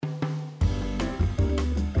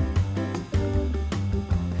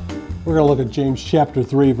We're going to look at James chapter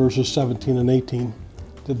 3, verses 17 and 18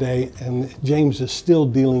 today. And James is still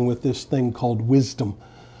dealing with this thing called wisdom,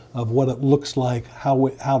 of what it looks like, how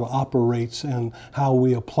it operates, and how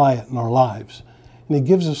we apply it in our lives. And he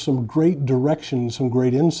gives us some great direction, some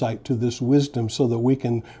great insight to this wisdom so that we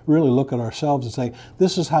can really look at ourselves and say,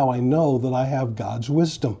 this is how I know that I have God's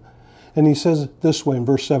wisdom. And he says it this way in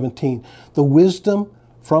verse 17, the wisdom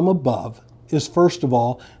from above is first of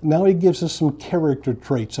all, now he gives us some character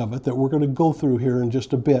traits of it that we're going to go through here in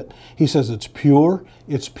just a bit. He says it's pure,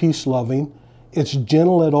 it's peace-loving, it's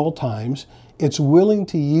gentle at all times, it's willing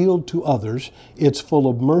to yield to others, it's full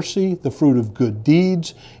of mercy, the fruit of good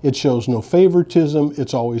deeds, it shows no favoritism,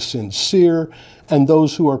 it's always sincere, and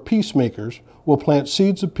those who are peacemakers will plant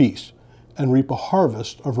seeds of peace and reap a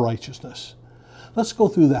harvest of righteousness. Let's go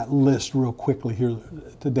through that list real quickly here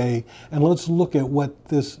today, and let's look at what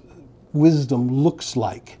this wisdom looks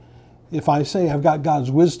like. If I say I've got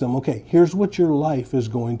God's wisdom, okay, here's what your life is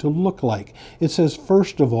going to look like. It says,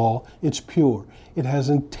 first of all, it's pure. It has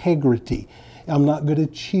integrity. I'm not going to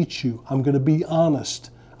cheat you. I'm going to be honest.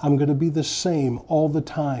 I'm going to be the same all the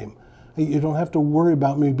time. You don't have to worry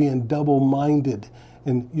about me being double-minded,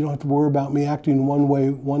 and you don't have to worry about me acting one way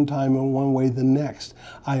one time and one way the next.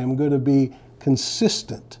 I am going to be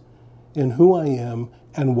consistent in who I am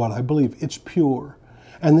and what I believe. It's pure.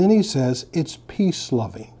 And then he says it's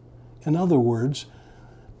peace-loving. In other words,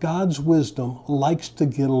 God's wisdom likes to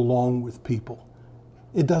get along with people.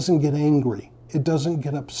 It doesn't get angry. It doesn't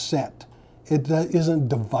get upset. It isn't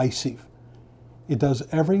divisive. It does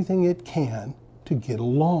everything it can to get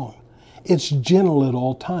along. It's gentle at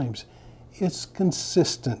all times. It's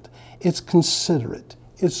consistent. It's considerate.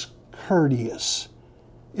 It's courteous.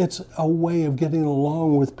 It's a way of getting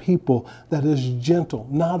along with people that is gentle,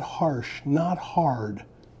 not harsh, not hard,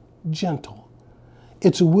 gentle.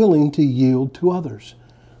 It's willing to yield to others.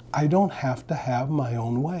 I don't have to have my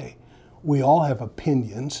own way. We all have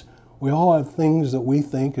opinions. We all have things that we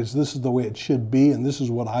think is this is the way it should be and this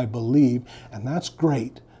is what I believe, and that's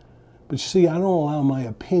great. But you see, I don't allow my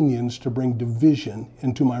opinions to bring division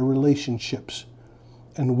into my relationships.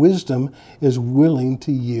 And wisdom is willing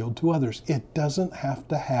to yield to others. It doesn't have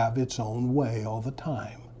to have its own way all the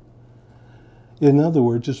time. In other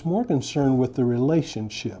words, it's more concerned with the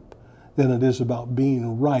relationship than it is about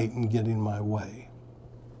being right and getting my way.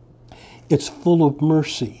 It's full of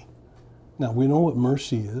mercy. Now, we know what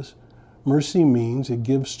mercy is. Mercy means it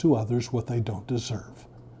gives to others what they don't deserve.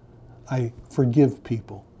 I forgive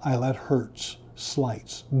people. I let hurts,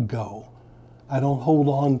 slights go. I don't hold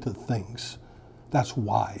on to things. That's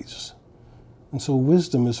wise. And so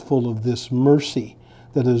wisdom is full of this mercy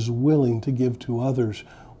that is willing to give to others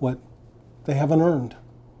what they haven't earned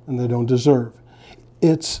and they don't deserve.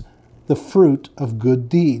 It's the fruit of good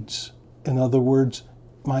deeds. In other words,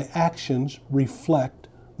 my actions reflect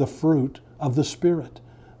the fruit of the Spirit.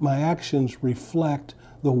 My actions reflect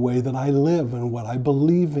the way that I live and what I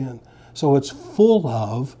believe in. So it's full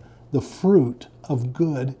of the fruit of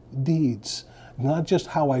good deeds. Not just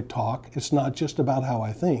how I talk, it's not just about how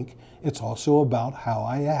I think, it's also about how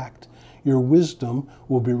I act. Your wisdom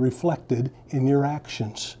will be reflected in your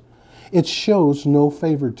actions. It shows no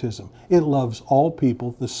favoritism. It loves all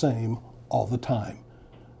people the same all the time.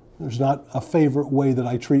 There's not a favorite way that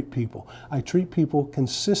I treat people. I treat people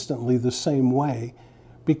consistently the same way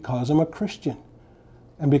because I'm a Christian.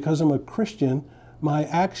 And because I'm a Christian, my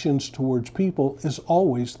actions towards people is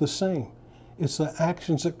always the same. It's the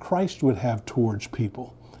actions that Christ would have towards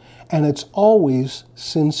people. And it's always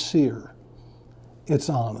sincere. It's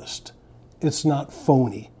honest. It's not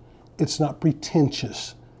phony. It's not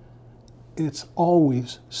pretentious. It's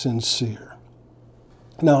always sincere.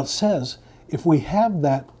 Now it says, if we have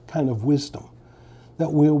that kind of wisdom,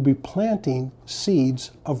 that we will be planting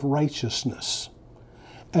seeds of righteousness,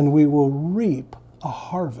 and we will reap a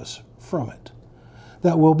harvest from it.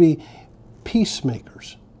 That will be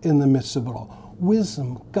peacemakers in the midst of it all.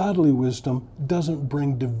 Wisdom, godly wisdom, doesn't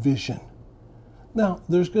bring division. Now,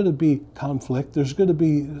 there's going to be conflict. There's going to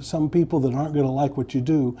be some people that aren't going to like what you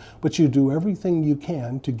do, but you do everything you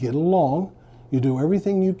can to get along. You do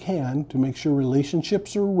everything you can to make sure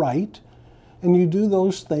relationships are right, and you do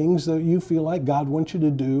those things that you feel like God wants you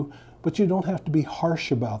to do, but you don't have to be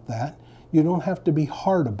harsh about that. You don't have to be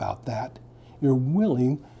hard about that. You're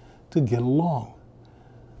willing to get along.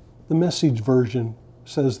 The Message version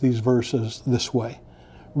says these verses this way.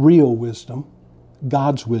 Real wisdom,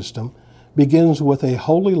 God's wisdom, begins with a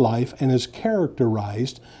holy life and is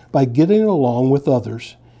characterized by getting along with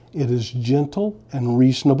others. It is gentle and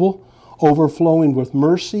reasonable, overflowing with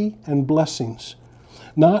mercy and blessings.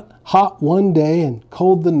 Not hot one day and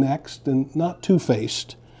cold the next, and not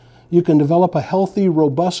two-faced. You can develop a healthy,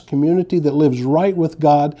 robust community that lives right with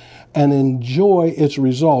God and enjoy its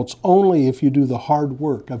results only if you do the hard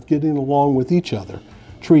work of getting along with each other,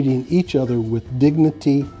 treating each other with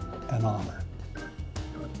dignity and honor.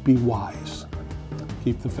 Be wise.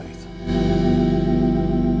 Keep the faith.